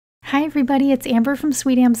Hi everybody, it's Amber from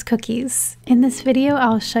Sweet Am's Cookies. In this video,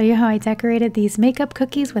 I'll show you how I decorated these makeup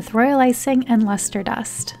cookies with royal icing and luster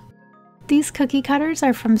dust. These cookie cutters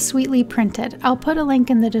are from Sweetly Printed. I'll put a link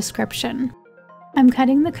in the description. I'm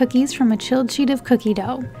cutting the cookies from a chilled sheet of cookie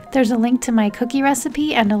dough. There's a link to my cookie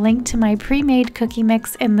recipe and a link to my pre-made cookie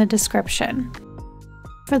mix in the description.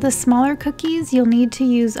 For the smaller cookies, you'll need to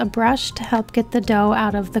use a brush to help get the dough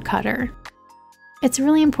out of the cutter. It's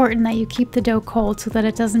really important that you keep the dough cold so that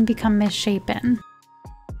it doesn't become misshapen.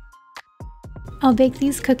 I'll bake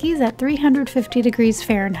these cookies at 350 degrees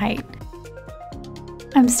Fahrenheit.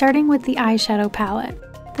 I'm starting with the eyeshadow palette.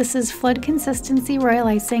 This is Flood Consistency Royal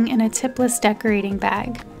Icing in a tipless decorating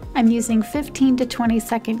bag. I'm using 15 to 20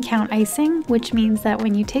 second count icing, which means that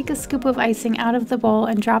when you take a scoop of icing out of the bowl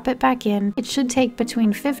and drop it back in, it should take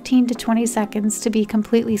between 15 to 20 seconds to be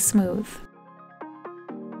completely smooth.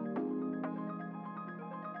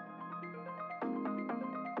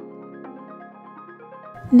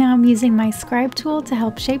 Now I'm using my scribe tool to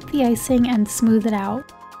help shape the icing and smooth it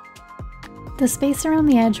out. The space around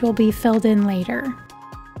the edge will be filled in later.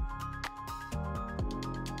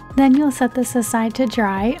 Then you'll set this aside to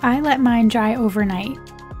dry. I let mine dry overnight.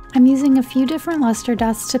 I'm using a few different luster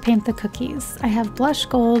dusts to paint the cookies. I have blush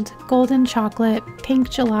gold, golden chocolate, pink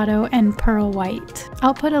gelato, and pearl white.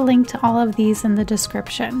 I'll put a link to all of these in the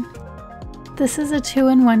description. This is a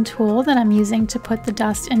 2-in-1 tool that I'm using to put the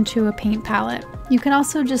dust into a paint palette. You can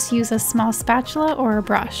also just use a small spatula or a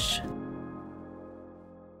brush.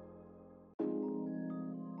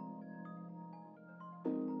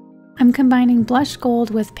 I'm combining blush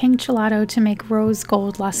gold with pink gelato to make rose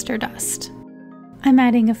gold luster dust. I'm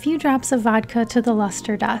adding a few drops of vodka to the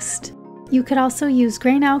luster dust. You could also use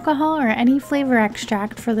grain alcohol or any flavor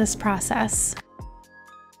extract for this process.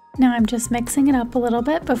 Now I'm just mixing it up a little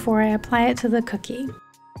bit before I apply it to the cookie.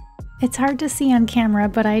 It's hard to see on camera,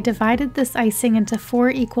 but I divided this icing into 4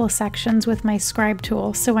 equal sections with my scribe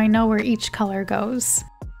tool so I know where each color goes.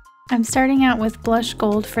 I'm starting out with blush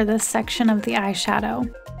gold for this section of the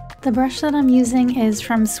eyeshadow. The brush that I'm using is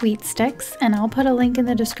from Sweet Sticks, and I'll put a link in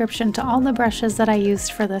the description to all the brushes that I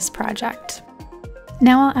used for this project.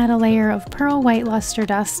 Now I'll add a layer of pearl white luster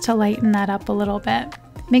dust to lighten that up a little bit.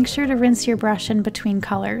 Make sure to rinse your brush in between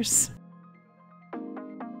colors.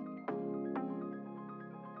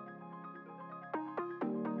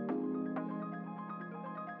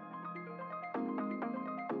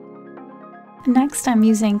 Next, I'm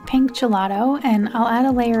using pink gelato, and I'll add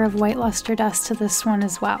a layer of white luster dust to this one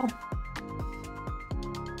as well.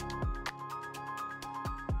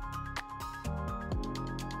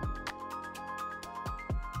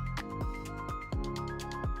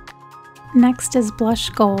 Next is blush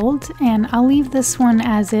gold, and I'll leave this one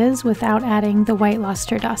as is without adding the white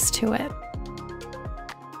luster dust to it.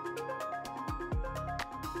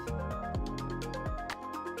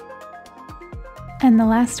 And the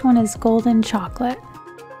last one is golden chocolate.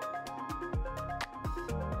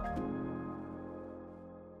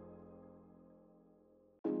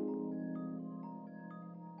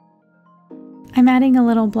 I'm adding a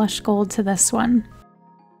little blush gold to this one.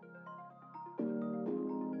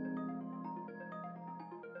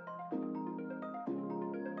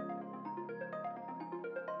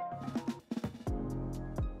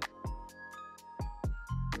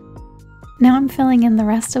 Now I'm filling in the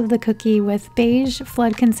rest of the cookie with beige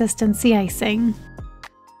Flood Consistency icing.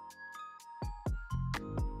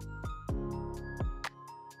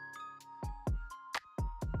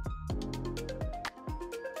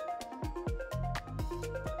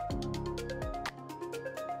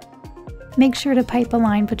 Make sure to pipe a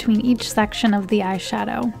line between each section of the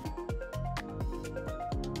eyeshadow.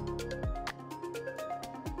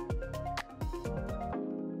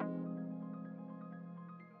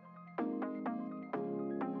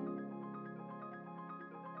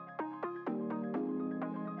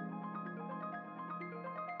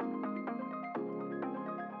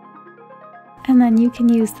 And then you can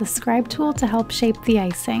use the scribe tool to help shape the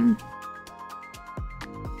icing.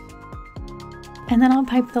 And then I'll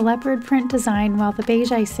pipe the leopard print design while the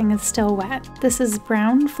beige icing is still wet. This is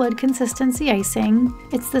brown Flood Consistency icing.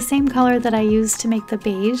 It's the same color that I used to make the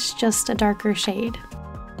beige, just a darker shade.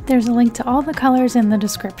 There's a link to all the colors in the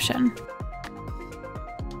description.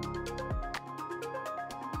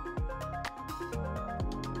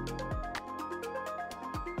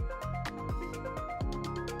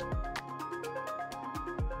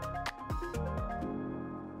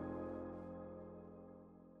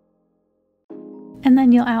 And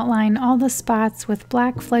then you'll outline all the spots with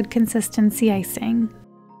black Flood Consistency icing.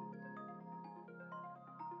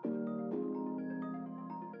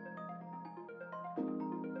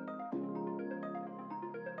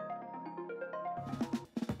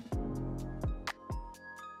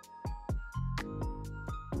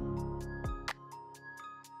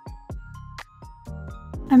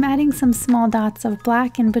 I'm adding some small dots of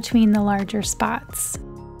black in between the larger spots.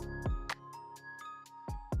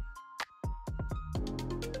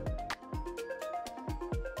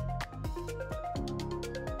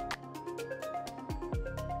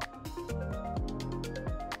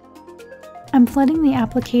 I'm flooding the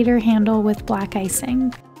applicator handle with black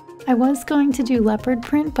icing. I was going to do leopard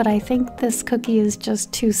print, but I think this cookie is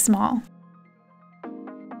just too small.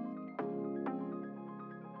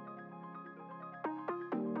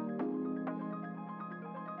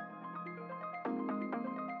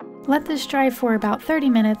 Let this dry for about 30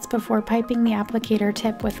 minutes before piping the applicator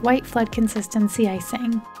tip with white flood consistency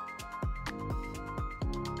icing.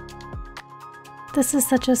 This is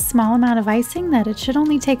such a small amount of icing that it should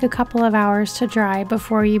only take a couple of hours to dry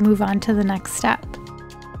before you move on to the next step.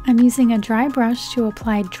 I'm using a dry brush to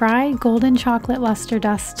apply dry golden chocolate luster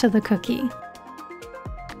dust to the cookie.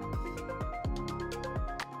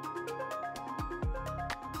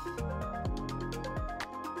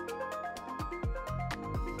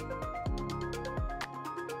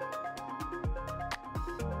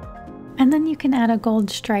 And then you can add a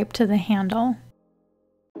gold stripe to the handle.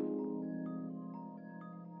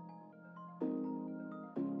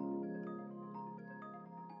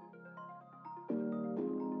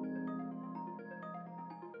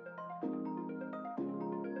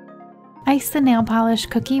 Ice the nail polish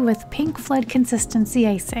cookie with pink flood consistency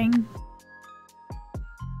icing.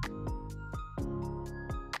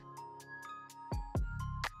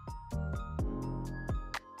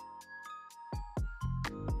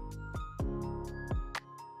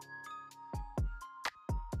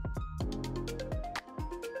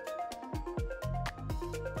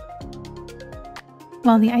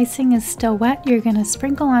 While the icing is still wet, you're going to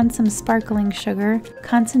sprinkle on some sparkling sugar,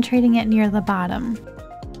 concentrating it near the bottom.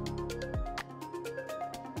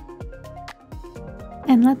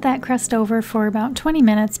 And let that crust over for about 20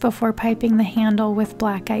 minutes before piping the handle with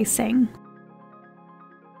black icing.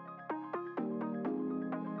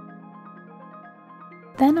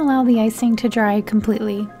 Then allow the icing to dry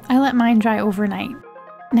completely. I let mine dry overnight.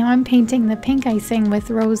 Now I'm painting the pink icing with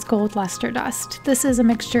rose gold luster dust. This is a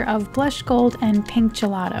mixture of blush gold and pink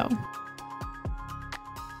gelato.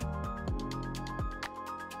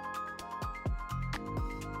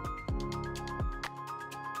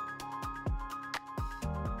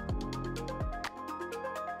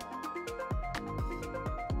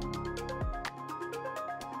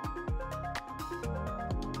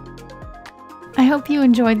 I hope you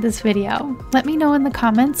enjoyed this video. Let me know in the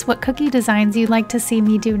comments what cookie designs you'd like to see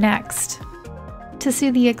me do next. To see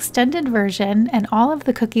the extended version and all of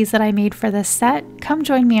the cookies that I made for this set, come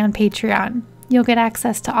join me on Patreon. You'll get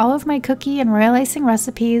access to all of my cookie and royal icing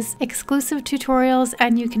recipes, exclusive tutorials,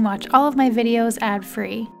 and you can watch all of my videos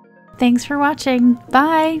ad-free. Thanks for watching.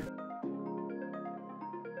 Bye!